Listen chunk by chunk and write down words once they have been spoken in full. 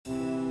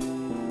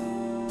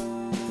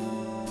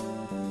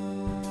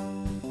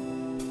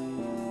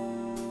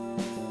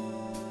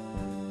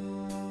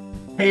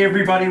Hey,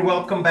 everybody,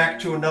 welcome back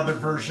to another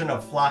version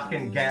of Flock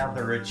and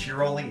Gather. It's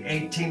your only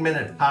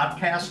 18-minute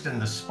podcast in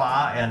the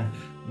spa and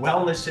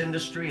wellness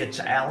industry.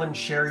 It's Allan,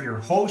 your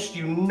host.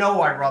 You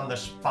know I run the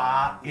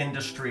Spa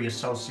Industry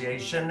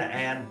Association,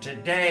 and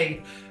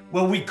today,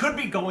 well, we could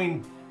be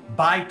going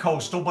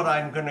bi-coastal, but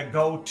I'm going to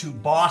go to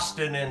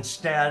Boston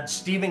instead.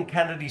 Stephen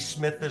Kennedy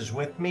Smith is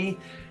with me.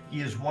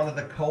 He is one of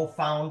the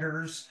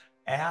co-founders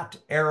at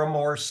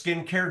Aramore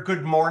Skincare.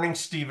 Good morning,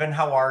 Stephen.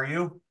 How are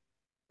you?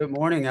 Good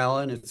morning,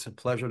 Alan. It's a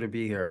pleasure to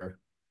be here.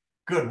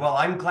 Good. Well,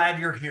 I'm glad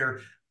you're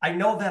here. I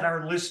know that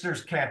our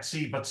listeners can't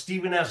see, but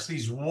Stephen has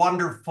these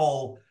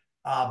wonderful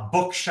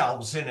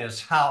bookshelves in his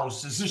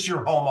house. Is this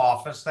your home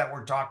office that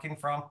we're talking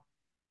from?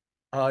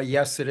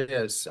 Yes, it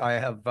is. I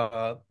have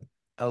a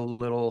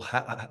little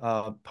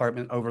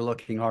apartment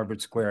overlooking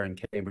Harvard Square in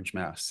Cambridge,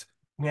 Mass.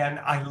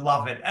 Man, I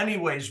love it.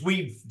 Anyways,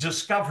 we've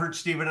discovered,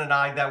 Stephen and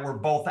I, that we're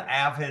both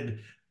avid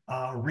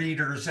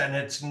readers, and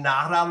it's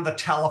not on the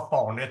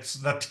telephone. It's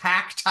the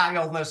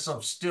tactileness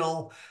of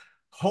still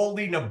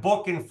holding a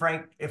book. And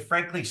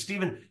frankly,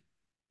 Stephen,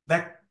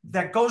 that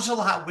goes a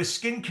lot with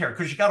skincare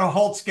because you got to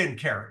hold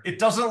skincare. It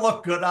doesn't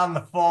look good on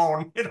the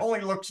phone. It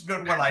only looks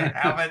good when I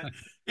have it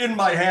in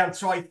my hand.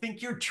 So I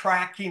think you're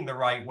tracking the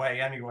right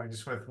way,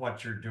 anyways, with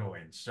what you're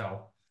doing.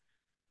 So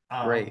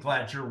I'm Great.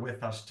 glad you're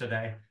with us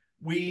today.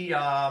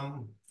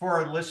 For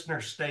our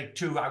listeners' sake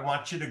too, I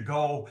want you to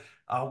go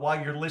while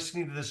you're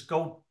listening to this,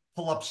 go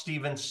pull up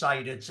Steven's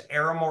site. It's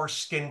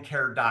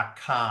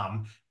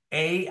aramoreskincare.com.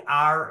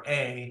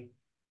 Aramore,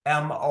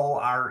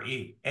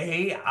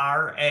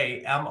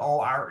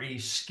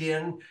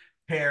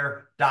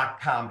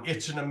 skincare.com.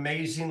 It's an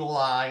amazing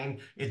line.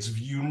 It's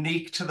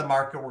unique to the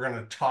market. We're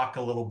going to talk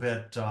a little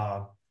bit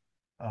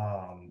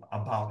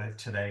about it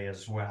today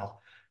as well.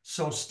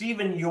 So,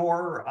 Stephen,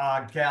 your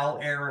gal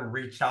Erin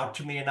reached out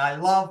to me, and I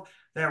love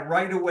that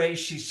right away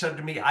she said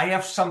to me, I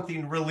have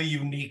something really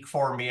unique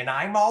for me. And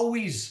I'm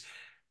always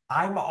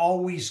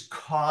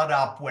caught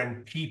up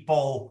when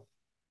people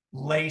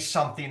lay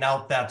something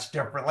out that's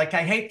different. Like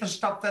I hate the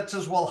stuff that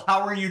says, well,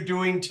 how are you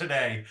doing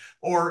today?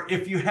 Or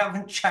if you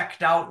haven't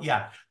checked out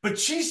yet. But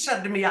she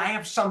said to me, I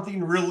have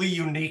something really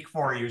unique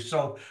for you.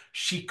 So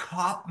she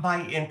caught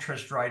my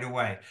interest right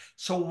away.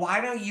 So why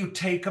don't you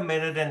take a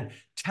minute and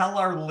tell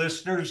our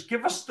listeners,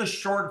 give us the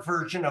short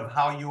version of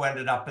how you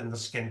ended up in the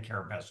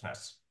skincare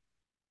business.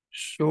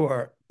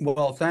 Sure.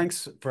 Well,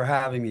 thanks for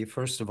having me,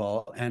 first of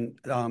all. And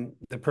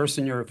the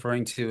person you're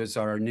referring to is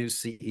our new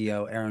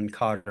CEO, Aaron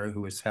Cotter,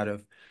 who is head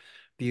of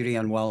beauty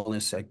and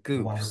wellness at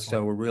Goop. So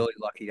Wonderful. we're really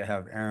lucky to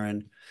have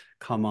Aaron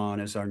come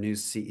on as our new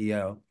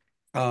CEO.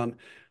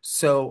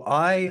 So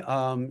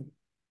I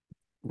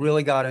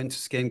really got into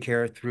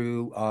skincare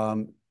through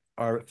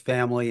our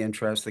family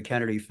interest, the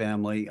Kennedy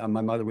family.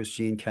 My mother was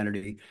Jean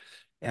Kennedy,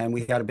 and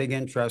we had a big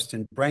interest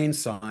in brain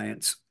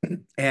science.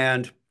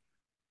 And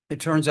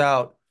it turns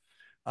out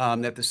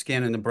that the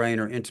skin and the brain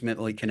are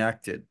intimately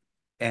connected,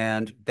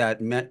 and that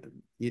meant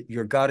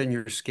your gut and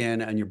your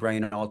skin and your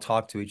brain all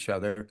talk to each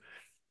other.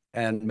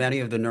 And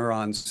many of the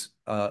neurons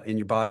in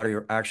your body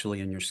are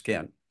actually in your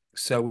skin.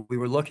 So we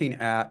were looking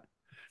at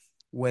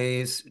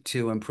ways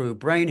to improve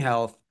brain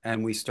health,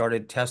 and we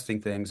started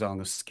testing things on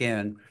the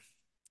skin.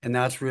 And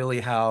that's really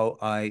how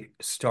I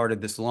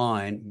started this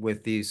line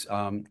with these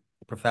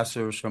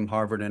professors from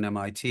Harvard and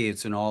MIT.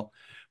 It's an all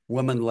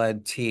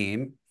woman-led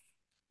team,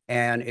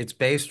 and it's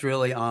based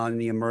really on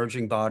the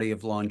emerging body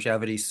of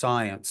longevity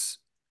science,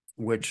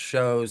 which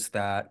shows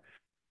that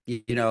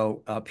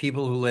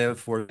people who live,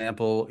 for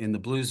example, in the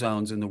blue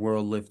zones in the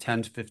world live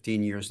 10 to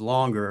 15 years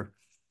longer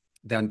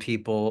than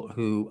people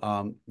who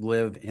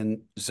live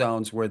in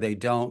zones where they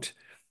don't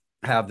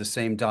have the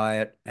same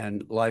diet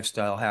and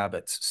lifestyle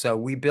habits. So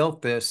we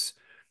built this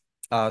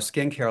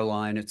skincare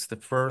line. It's the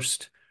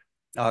first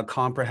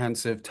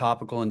comprehensive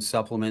topical and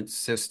supplement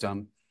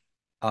system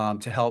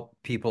to help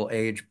people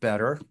age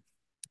better.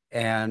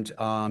 And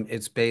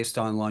it's based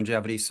on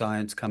longevity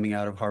science coming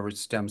out of Harvard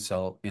Stem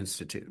Cell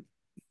Institute.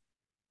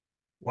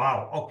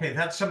 Wow. Okay,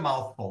 that's a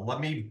mouthful. Let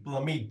me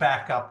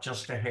back up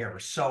just a hair.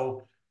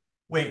 So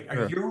wait,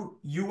 are Sure.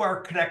 you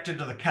are connected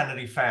to the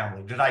Kennedy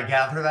family? Did I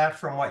gather that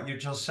from what you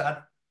just said?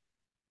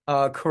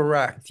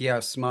 Correct.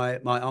 Yes, my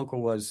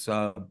uncle was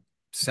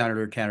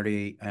Senator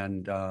Kennedy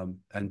and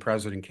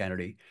President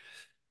Kennedy,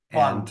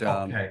 Fun. and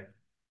Okay.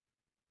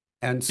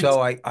 It's so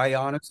I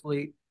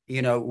honestly,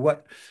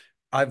 what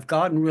I've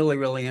gotten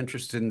really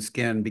interested in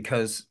skin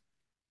because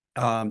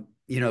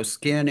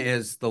skin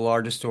is the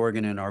largest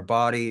organ in our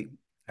body.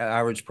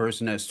 Average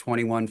person has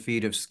 21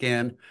 feet of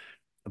skin,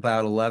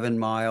 about 11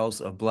 miles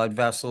of blood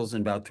vessels,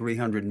 and about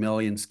 300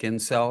 million skin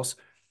cells.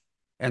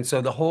 And so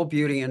the whole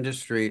beauty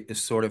industry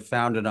is sort of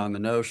founded on the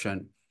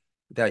notion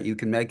that you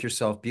can make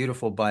yourself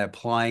beautiful by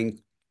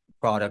applying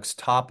products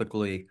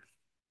topically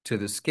to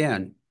the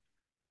skin.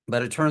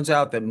 But it turns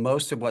out that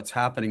most of what's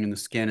happening in the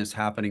skin is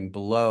happening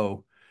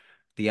below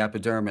the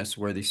epidermis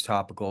where these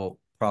topical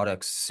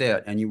products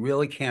sit. And you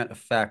really can't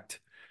affect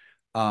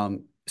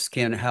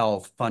skin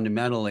health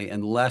fundamentally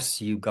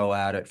unless you go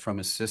at it from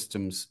a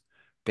systems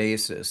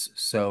basis.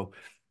 So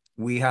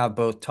we have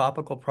both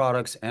topical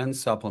products and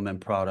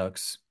supplement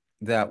products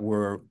that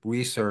were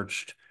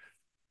researched.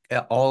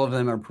 All of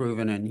them are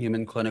proven in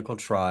human clinical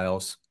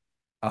trials.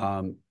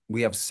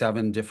 We have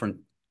 17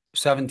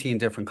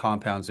 different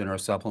compounds in our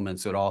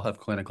supplements that all have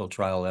clinical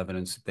trial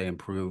evidence that they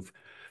improve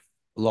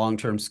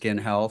long-term skin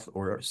health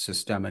or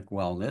systemic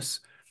wellness.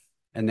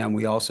 And then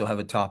we also have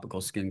a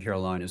topical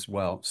skincare line as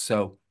well.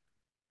 So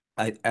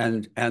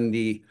and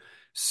the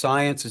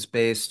science is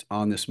based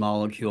on this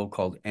molecule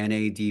called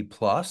NAD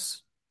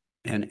plus,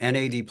 and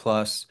NAD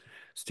plus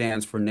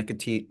stands for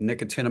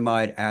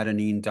nicotinamide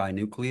adenine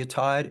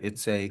dinucleotide.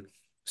 It's a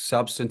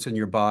substance in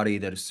your body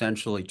that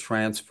essentially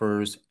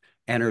transfers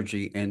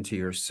energy into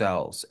your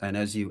cells. And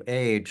as you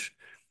age,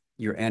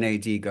 your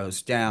NAD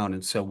goes down.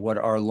 And so what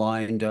our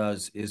line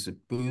does is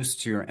it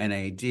boosts your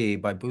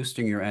NAD. By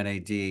boosting your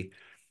NAD,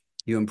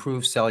 you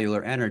improve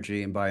cellular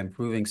energy, and by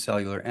improving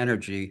cellular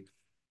energy,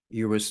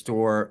 you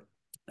restore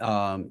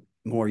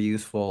more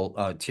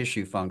youthful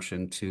tissue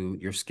function to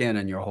your skin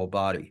and your whole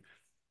body.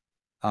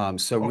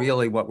 So Oh,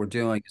 really what we're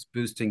doing is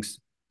boosting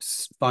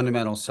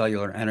fundamental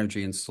cellular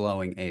energy and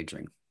slowing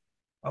aging.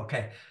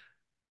 okay.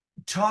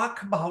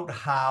 Talk about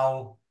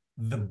how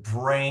the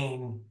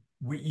brain,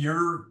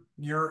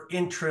 your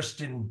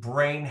interest in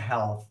brain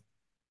health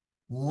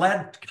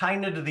led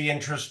kind of to the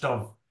interest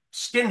of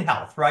skin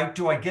health, right?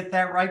 Do I get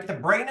that right? The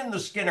brain and the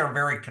skin are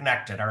very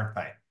connected, aren't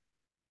they?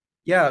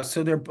 Yeah,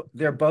 so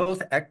they're both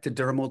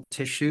ectodermal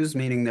tissues,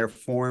 meaning they're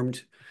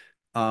formed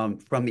from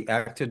the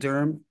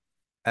ectoderm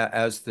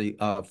as the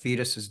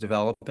fetus is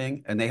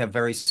developing, and they have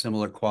very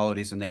similar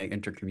qualities and they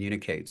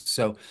intercommunicate.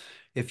 So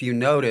if you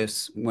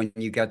notice when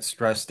you get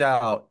stressed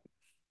out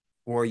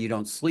or you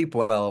don't sleep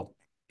well,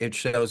 it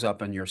shows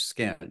up in your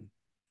skin.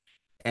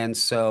 And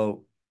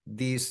so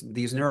these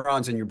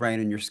neurons in your brain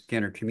and your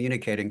skin are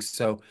communicating.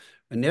 So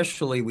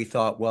initially we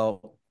thought,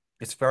 well,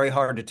 it's very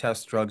hard to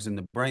test drugs in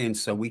the brain,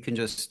 so we can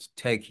just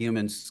take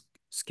human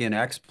skin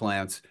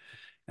explants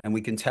and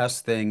we can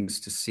test things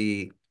to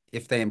see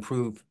if they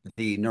improve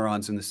the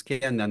neurons in the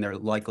skin, then they're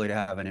likely to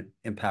have an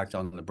impact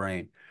on the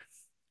brain.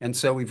 And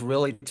so we've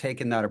really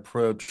taken that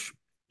approach.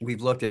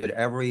 We've looked at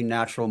every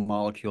natural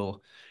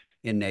molecule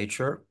in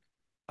nature,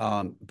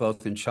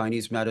 both in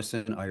Chinese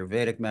medicine,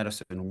 Ayurvedic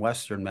medicine, and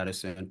Western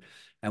medicine,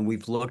 and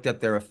we've looked at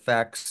their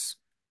effects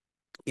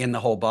in the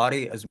whole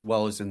body as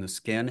well as in the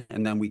skin.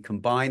 And then we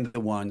combined the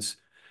ones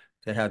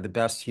that had the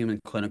best human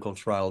clinical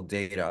trial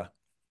data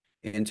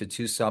into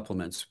two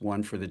supplements,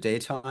 one for the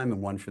daytime and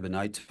one for the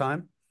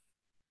nighttime.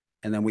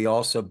 And then we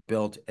also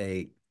built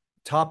a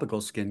topical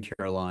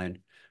skincare line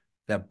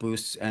that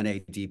boosts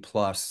NAD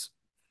plus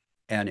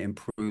and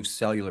improves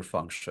cellular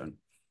function.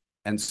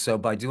 And so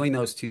by doing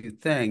those two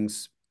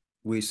things,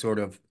 we sort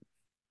of,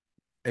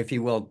 if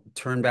you will,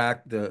 turn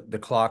back the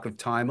clock of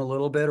time a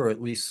little bit, or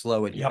at least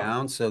slow it Yep.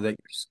 down so that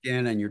your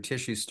skin and your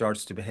tissue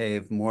starts to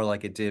behave more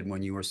like it did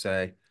when you were,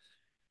 say,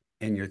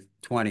 in your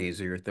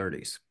 20s or your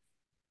 30s.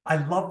 I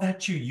love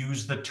that you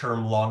use the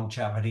term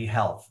longevity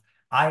health.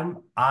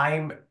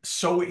 I'm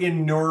so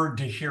inured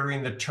to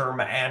hearing the term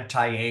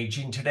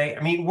anti-aging today.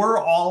 I mean, we're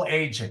all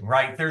aging,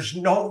 right?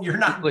 You're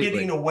not getting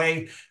Completely.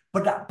 away,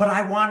 but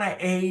I want to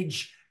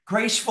age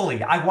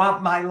gracefully. I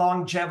want my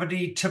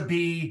longevity to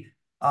be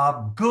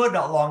good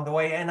along the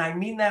way, and I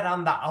mean that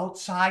on the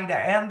outside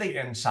and the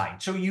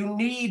inside. So you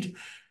need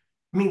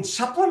I mean,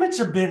 supplements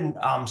have been,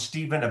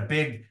 Stephen, a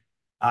big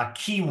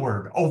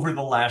keyword over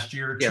the last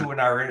year or Yeah. two in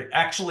our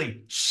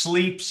actually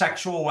sleep,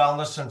 sexual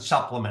wellness, and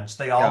supplements.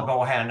 They all Yeah.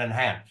 go hand in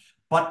hand.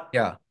 But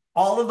Yeah.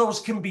 all of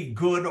those can be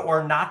good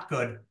or not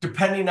good,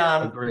 depending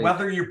on Agreed.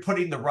 whether you're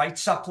putting the right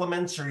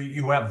supplements or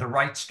you have the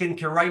right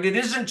skincare, right? It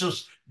isn't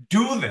just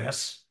do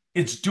this,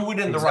 it's do it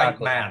in the right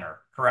Exactly. manner,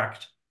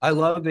 correct? I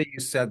love that you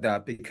said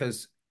that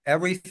because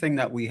everything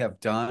that we have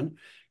done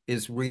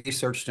is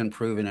researched and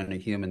proven in a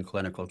human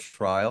clinical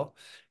trial,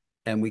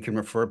 and we can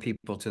refer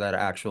people to that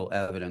actual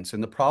evidence.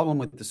 And the problem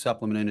with the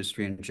supplement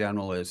industry in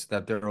general is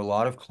that there are a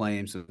lot of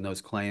claims, and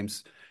those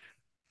claims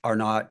are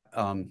not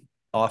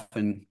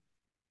often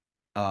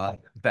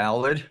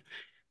valid.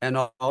 And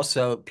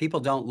also,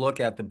 people don't look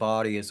at the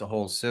body as a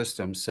whole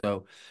system.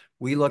 So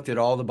we looked at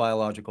all the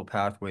biological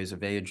pathways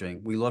of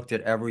aging. We looked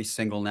at every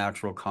single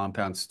natural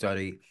compound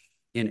study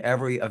in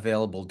every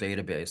available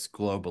database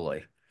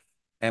globally.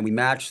 And we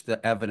matched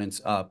the evidence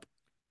up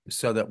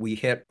so that we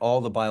hit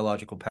all the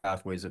biological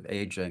pathways of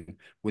aging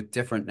with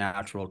different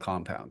natural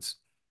compounds.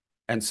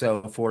 And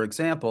so, for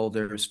example,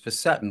 there's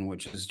fisetin,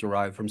 which is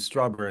derived from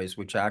strawberries,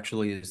 which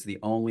actually is the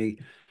only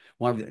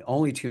one of the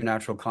only two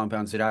natural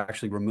compounds that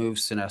actually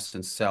removes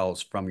senescent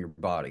cells from your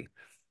body.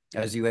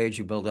 As you age,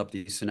 you build up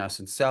these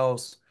senescent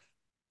cells,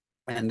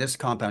 and this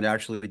compound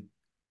actually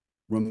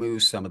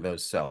removes some of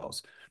those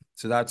cells.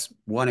 So that's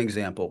one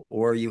example.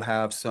 Or you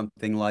have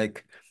something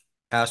like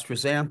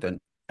astaxanthin.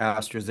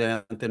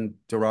 Astaxanthin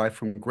derived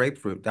from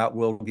grapefruit that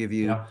will give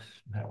you Yeah,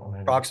 that one I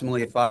know.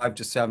 approximately a 5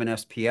 to 7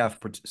 SPF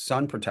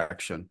sun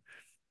protection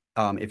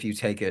if you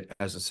take it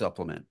as a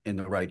supplement in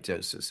the right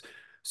doses.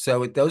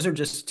 So those are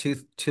just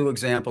two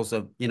examples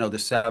of, the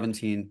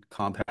 17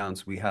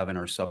 compounds we have in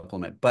our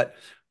supplement. But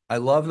I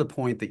love the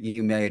point that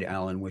you made,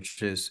 Alan,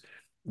 which is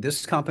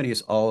this company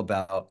is all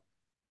about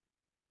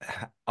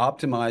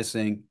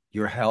optimizing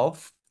your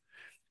health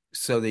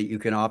so that you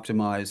can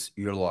optimize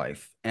your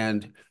life.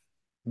 And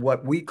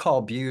what we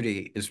call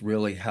beauty is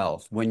really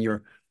health. When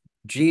your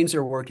genes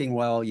are working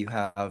well, you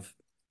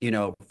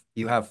know,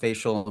 you have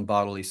facial and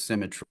bodily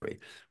symmetry.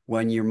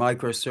 When your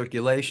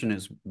microcirculation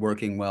is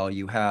working well,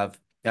 you have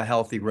a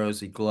healthy,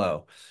 rosy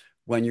glow.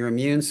 When your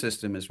immune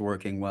system is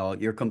working well,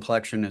 your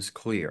complexion is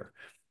clear.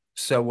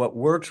 So what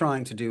we're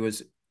trying to do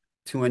is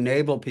to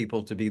enable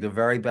people to be the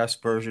very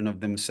best version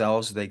of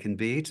themselves they can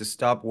be, to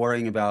stop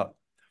worrying about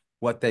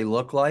what they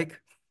look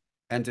like,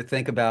 and to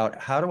think about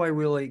how do I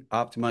really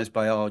optimize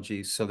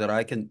biology so that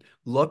I can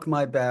look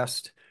my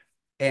best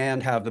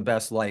and have the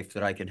best life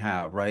that I can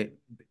have, right?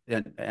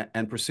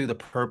 And pursue the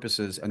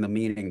purposes and the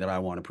meaning that I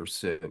want to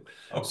pursue.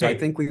 So I Okay.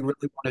 think we really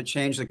want to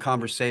change the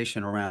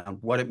conversation around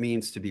what it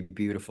means to be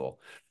beautiful.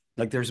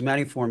 Like there's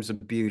many forms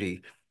of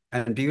beauty,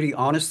 and beauty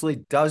honestly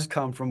does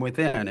come from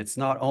within. It's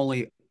not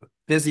only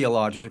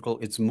physiological,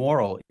 it's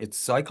moral, it's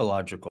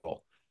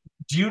psychological.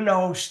 Do you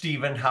know,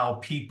 Stephen, how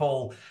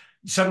people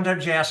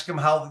sometimes you ask them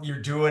how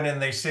you're doing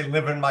and they say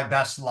living my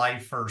best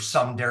life or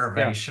some Yeah.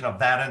 derivation of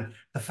that. And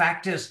the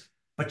fact is,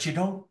 but you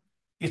don't,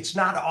 it's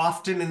not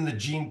often in the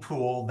gene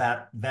pool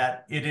that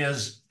it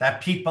is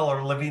that people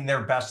are living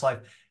their best life.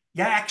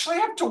 You actually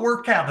have to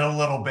work at it a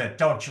little bit,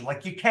 don't you?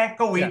 Like you can't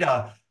go Yeah. eat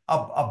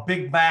a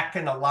Big Mac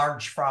and a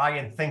large fry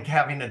and think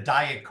having a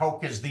Diet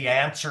Coke is the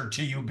answer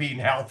to you being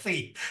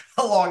healthy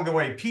along the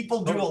way.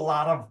 People do a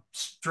lot of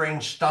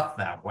strange stuff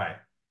that way.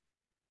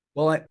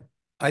 Well,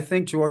 I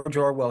think George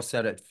Orwell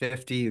said at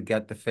 50, you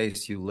get the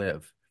face you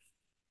live.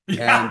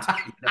 And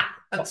Yeah,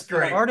 that's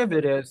great. part of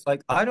it is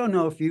like, I don't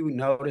know if you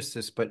notice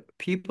this, but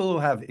people who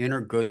have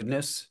inner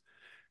goodness,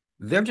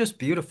 they're just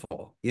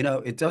beautiful.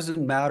 It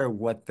doesn't matter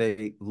what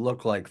they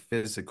look like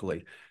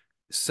physically.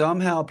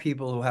 Somehow,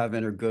 people who have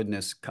inner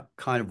goodness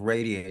kind of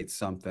radiate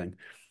something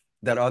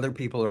that other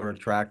people are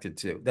attracted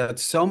to.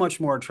 That's so much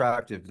more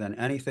attractive than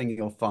anything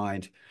you'll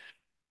find,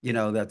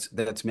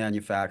 that's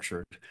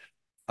manufactured.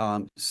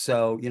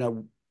 So,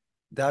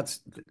 that's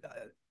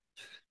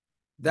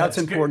that's That's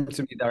good. important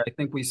to me that I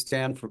think we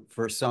stand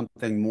for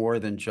something more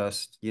than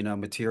just,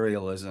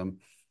 materialism.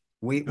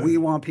 We Good.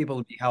 want people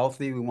to be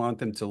healthy. We want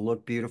them to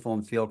look beautiful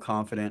and feel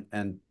confident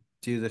and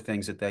do the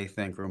things that they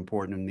think are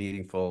important and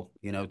meaningful,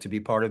 to be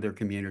part of their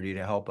community,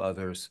 to help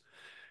others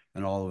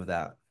and all of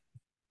that.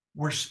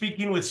 We're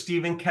speaking with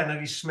Stephen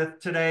Kennedy Smith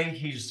today.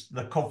 He's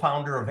the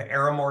co-founder of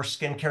Aramore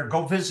Skincare.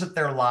 Go visit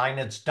their line.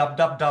 It's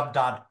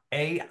www.aramore,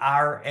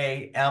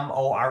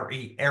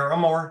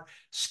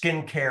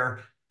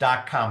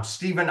 aramoreskincare.com.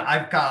 Stephen,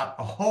 I've got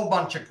a whole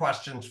bunch of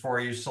questions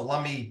for you. So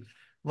let me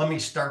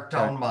start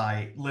Okay. down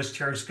my list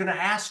here. I was going to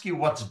ask you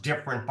what's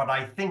different, but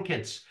I think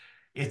it's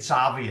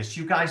obvious.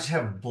 You guys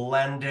have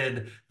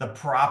blended the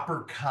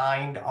proper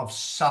kind of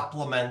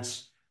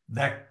supplements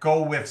that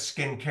go with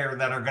skincare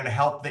that are going to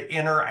help the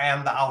inner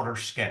and the outer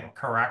skin,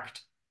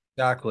 correct?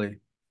 Exactly.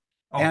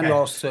 And Okay.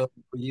 also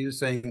we're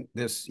using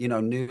this,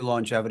 new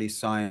longevity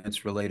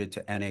science related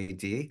to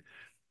NAD.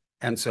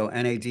 And so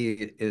NAD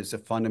is a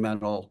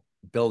fundamental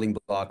building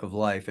block of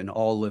life in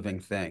all living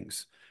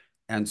things.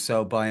 And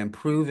so by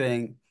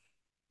improving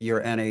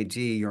your NAD,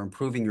 you're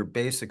improving your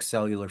basic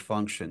cellular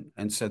function.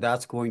 And so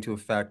that's going to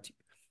affect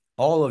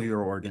all of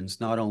your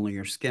organs, not only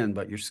your skin,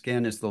 but your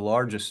skin is the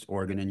largest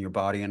organ in your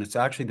body, and it's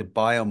actually the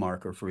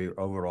biomarker for your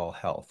overall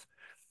health.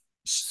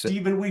 So,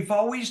 Stephen, we've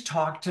always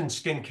talked in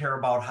skincare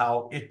about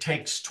how it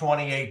takes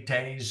 28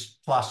 days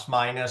plus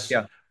minus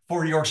yeah.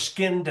 for your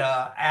skin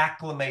to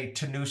acclimate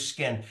to new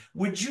skin.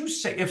 Would you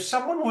say if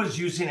someone was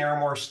using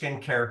Aramore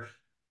Skincare,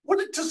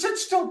 does it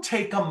still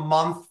take a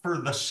month for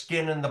the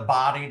skin and the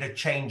body to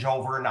change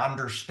over and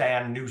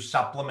understand new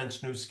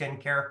supplements, new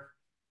skincare?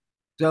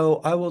 So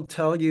I will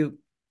tell you,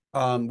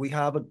 we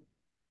have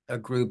a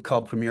group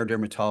called Premier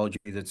Dermatology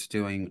that's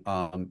doing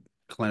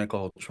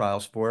clinical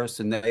trials for us,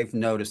 and they've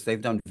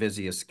done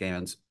Visia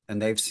scans,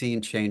 and they've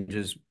seen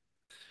changes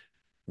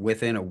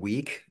within a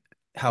week.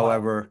 Wow.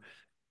 However,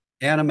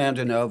 Anna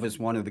Mandanova is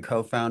one of the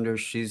co-founders.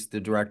 She's the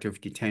director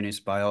of cutaneous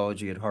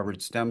biology at Harvard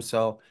Stem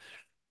Cell.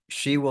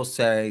 She will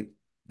say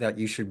that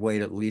you should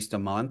wait at least a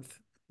month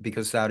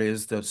because that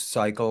is the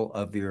cycle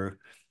of your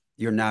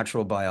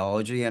natural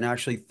biology. And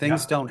actually,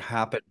 things Yeah. don't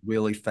happen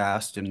really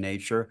fast in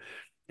nature.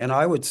 And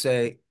I would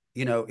say,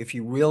 if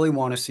you really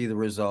want to see the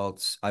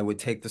results, I would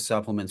take the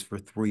supplements for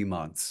 3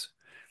 months.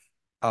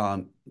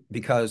 Um,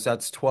 because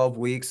that's 12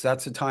 weeks.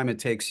 That's the time it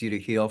takes you to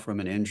heal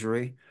from an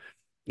injury,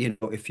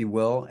 if you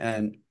will.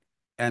 And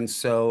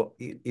so,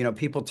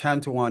 people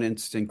tend to want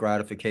instant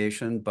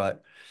gratification,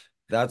 but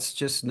that's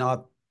just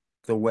not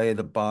the way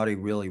the body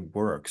really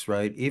works,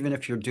 right? Even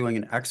if you're doing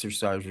an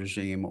exercise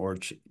regime or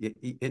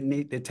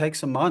it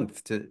takes a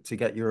month to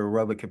get your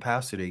aerobic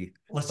capacity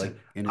Listen, like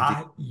in a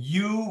I deep.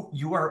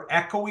 you are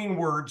echoing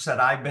words that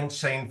I've been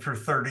saying for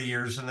 30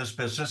 years in this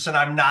business, and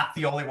I'm not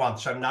the only one,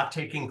 so I'm not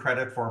taking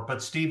credit for it.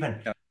 But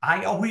Stephen, Yeah,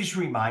 I always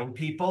remind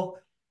people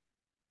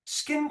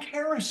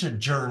skincare is a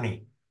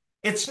journey.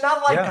 It's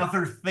not like yeah,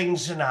 other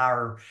things in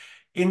our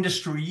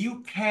industry.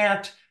 You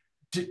can't,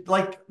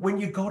 like when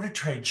you go to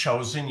trade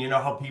shows and you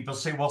know how people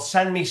say, "Well,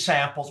 send me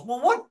samples."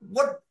 Well,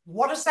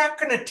 what is that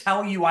going to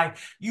tell you?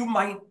 You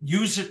might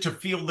use it to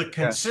feel the yeah,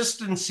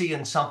 consistency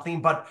in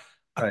something, but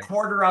a right,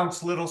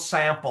 quarter-ounce little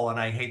sample, and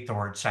I hate the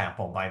word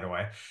sample, by the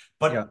way, yeah,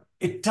 but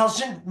it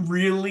doesn't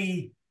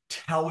really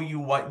tell you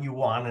what you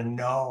want to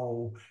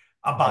know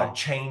right. about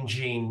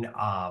changing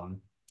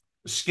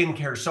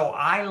skincare. So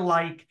I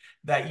like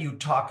that you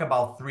talk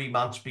about 3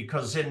 months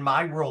because in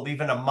my world,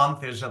 even a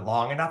month isn't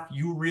long enough.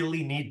 You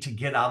really need to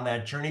get on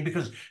that journey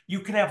because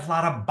you can have a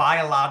lot of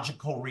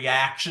biological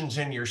reactions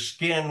in your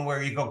skin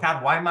where you go,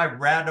 God, why am I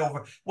red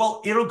over?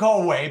 Well, it'll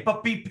go away,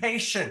 but be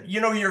patient. You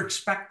know, you're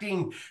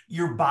expecting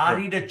your Sure.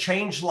 body to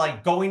change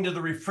like going to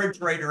the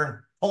refrigerator and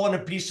pulling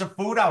a piece of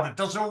food out. It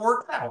doesn't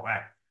work that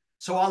way.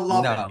 So I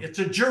love it. No, It's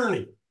a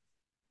journey,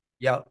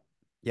 yep,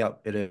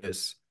 yep, it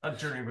is. a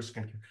journey with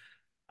skincare.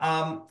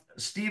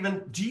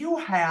 Stephen, do you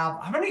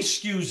have how many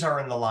SKUs are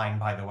in the line,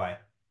 by the way?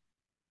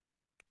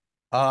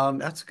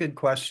 That's a good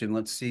question.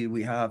 Let's see.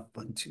 We have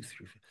one, two,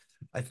 three.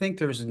 I think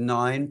there's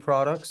 9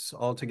 products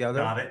altogether.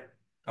 Got it.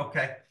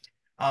 Okay.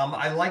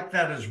 I like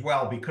that as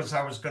well because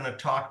I was going to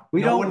talk.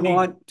 We No don't one need.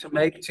 want to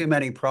make too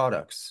many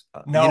products.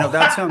 No.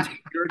 That sounds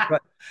weird,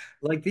 but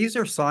like these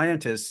are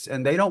scientists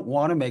and they don't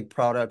want to make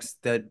products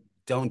that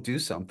don't do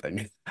something.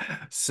 You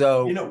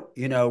So,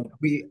 know.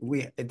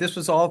 we this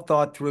was all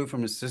thought through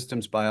from a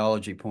systems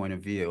biology point of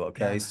view,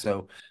 okay? Yeah.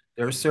 So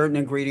there are certain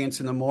ingredients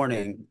in the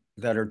morning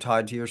that are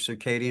tied to your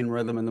circadian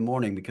rhythm in the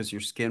morning because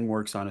your skin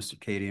works on a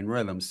circadian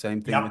rhythm.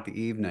 Same thing with Yep. the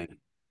evening.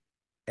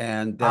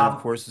 And then of Um,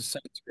 course the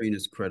sunscreen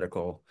is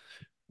critical,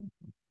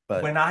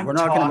 but when I we're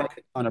not going to make talk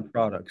a ton of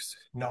products.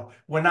 No,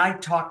 when I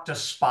talk to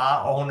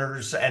spa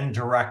owners and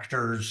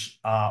directors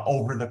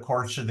over the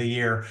course of the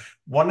year,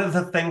 one of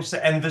the things,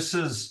 and this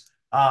is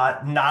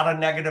not a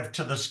negative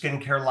to the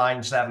skincare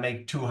lines that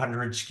make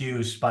 200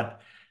 SKUs,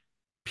 but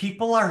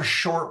people are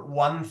short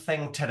one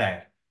thing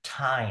today: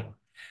 time.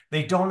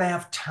 They don't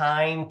have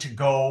time to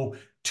go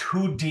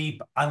too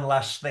deep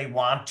unless they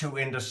want to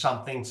into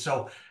something.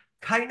 So,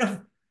 kind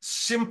of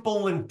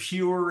simple and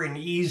pure and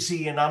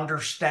easy and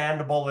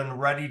understandable and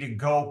ready to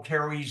go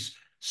carries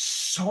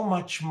so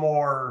much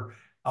more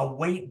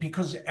weight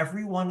because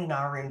everyone in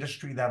our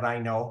industry that I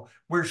know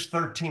wears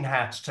 13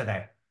 hats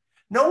today.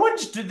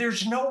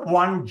 There's no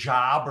one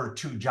job or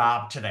two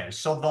job today.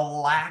 So the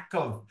lack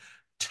of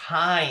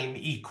time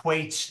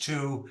equates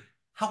to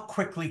how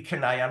quickly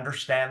can I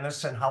understand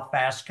this and how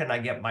fast can I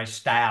get my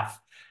staff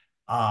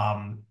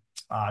um,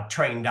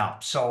 trained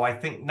up. So I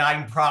think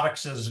 9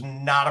 products is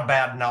not a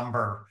bad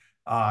number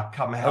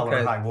come hell or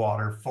Okay. high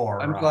water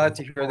I'm glad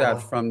to hear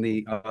that for from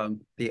the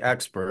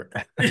expert.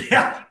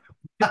 yeah.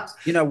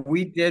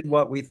 We did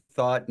what we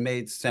thought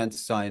made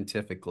sense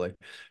scientifically.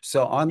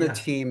 So on the Yeah.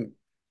 team,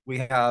 we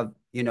have,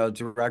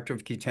 director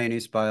of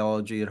cutaneous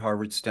biology at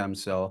Harvard Stem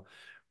Cell.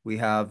 We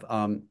have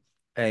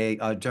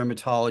a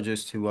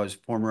dermatologist who was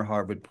former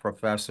Harvard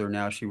professor.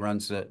 Now she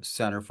runs the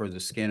Center for the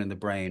Skin and the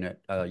Brain at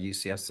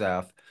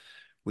UCSF.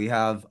 We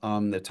have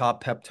the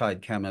top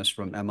peptide chemist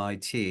from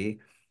MIT.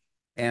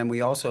 And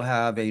we also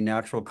have a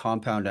natural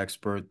compound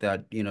expert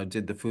that,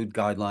 did the food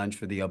guidelines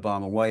for the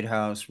Obama White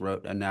House,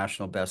 wrote a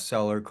national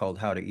bestseller called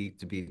How to Eat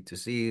to Beat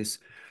Disease.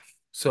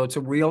 So it's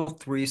a real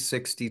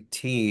 360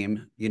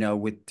 team,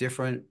 with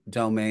different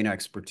domain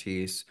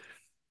expertise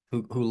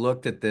who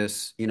looked at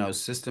this,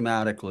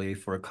 systematically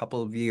for a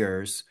couple of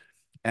years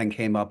and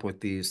came up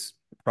with these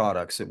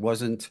products. It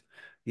wasn't,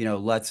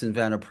 let's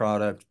invent a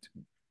product,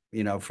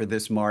 for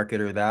this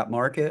market or that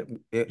market.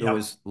 It Yep.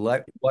 was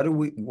like,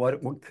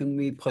 what can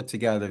we put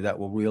together that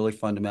will really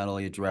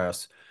fundamentally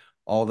address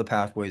all the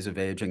pathways of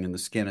aging in the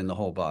skin and the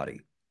whole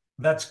body?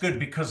 That's good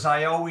because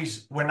I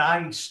always, when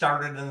I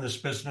started in this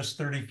business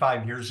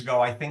 35 years ago,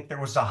 I think there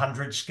was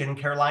 100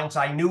 skincare lines.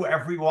 I knew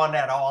everyone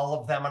at all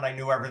of them and I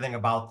knew everything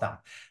about them.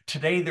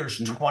 Today there's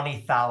Mhm.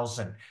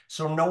 20,000.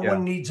 So no Yeah,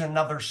 one needs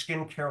another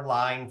skincare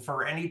line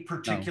for any no.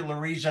 particular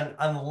reason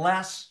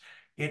unless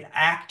it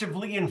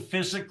actively and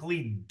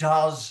physically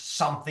does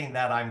something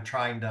that I'm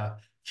trying to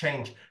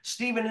change.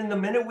 Stephen, in the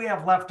minute we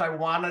have left, I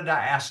wanted to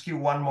ask you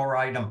one more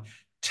item.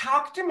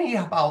 Talk to me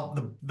about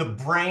the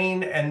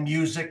brain and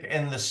music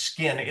and the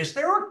skin. Is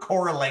there a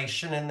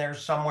correlation in there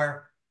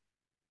somewhere?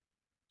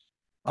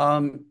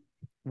 Um,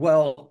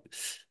 well,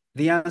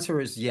 the answer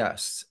is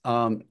yes.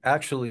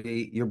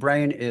 Actually, your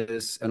brain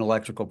is an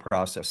electrical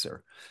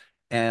processor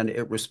and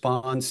it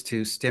responds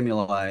to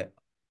stimuli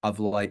of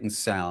light and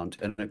sound.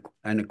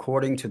 And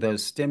according to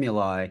those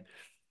stimuli,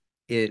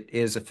 it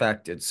is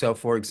affected. So,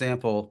 for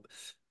example,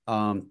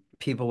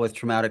 people with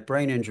traumatic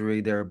brain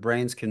injury, their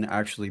brains can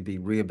actually be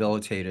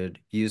rehabilitated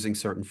using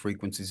certain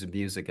frequencies of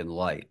music and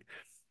light.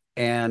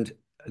 And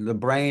the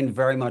brain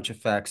very much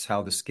affects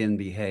how the skin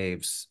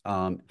behaves,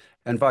 and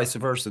vice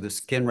versa. The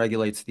skin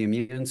regulates the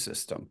immune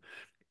system.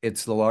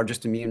 It's the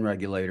largest immune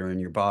regulator in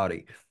your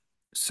body.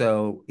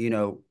 So,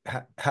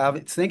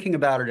 thinking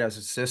about it as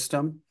a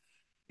system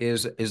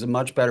is a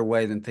much better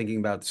way than thinking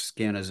about the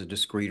skin as a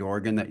discrete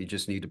organ that you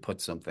just need to put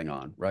something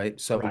on,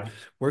 right? So Right.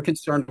 we're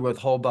concerned with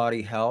whole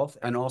body health,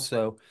 and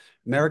also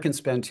Americans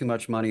spend too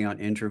much money on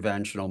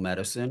interventional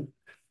medicine,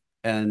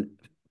 and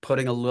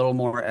putting a little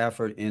more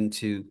effort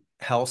into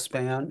health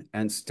span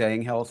and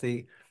staying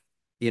healthy,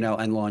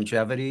 and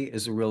longevity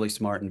is a really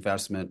smart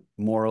investment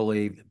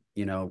morally,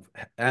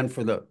 and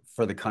for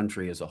the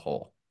country as a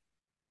whole.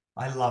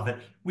 I love it.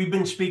 We've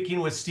been speaking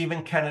with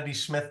Stephen Kennedy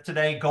Smith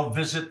today. Go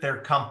visit their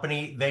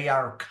company. They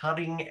are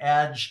cutting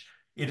edge.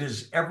 It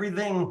is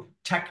everything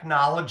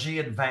technology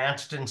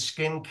advanced in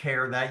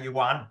skincare that you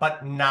want,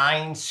 but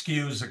 9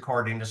 SKUs,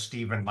 according to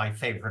Stephen, my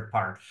favorite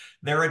part.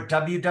 They're at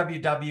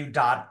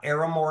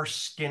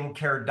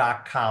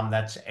www.aramoreskincare.com.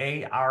 That's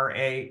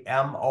Aramore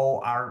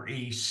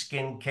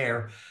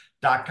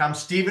skincare.com.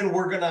 Stephen,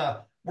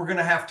 we're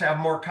gonna have to have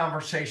more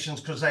conversations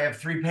because I have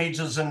 3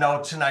 pages of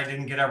notes and I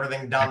didn't get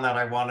everything done that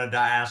I wanted to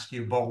ask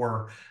you, but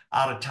we're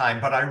out of time.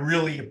 But I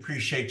really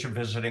appreciate you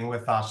visiting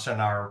with us and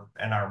our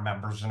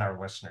members and our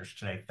listeners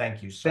today.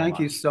 Thank you so Thank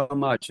you much. so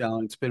much,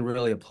 Alan. It's been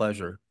really a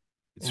pleasure.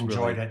 It's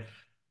Enjoyed really it.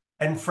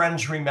 And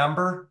friends,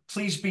 remember,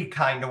 please be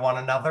kind to one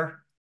another.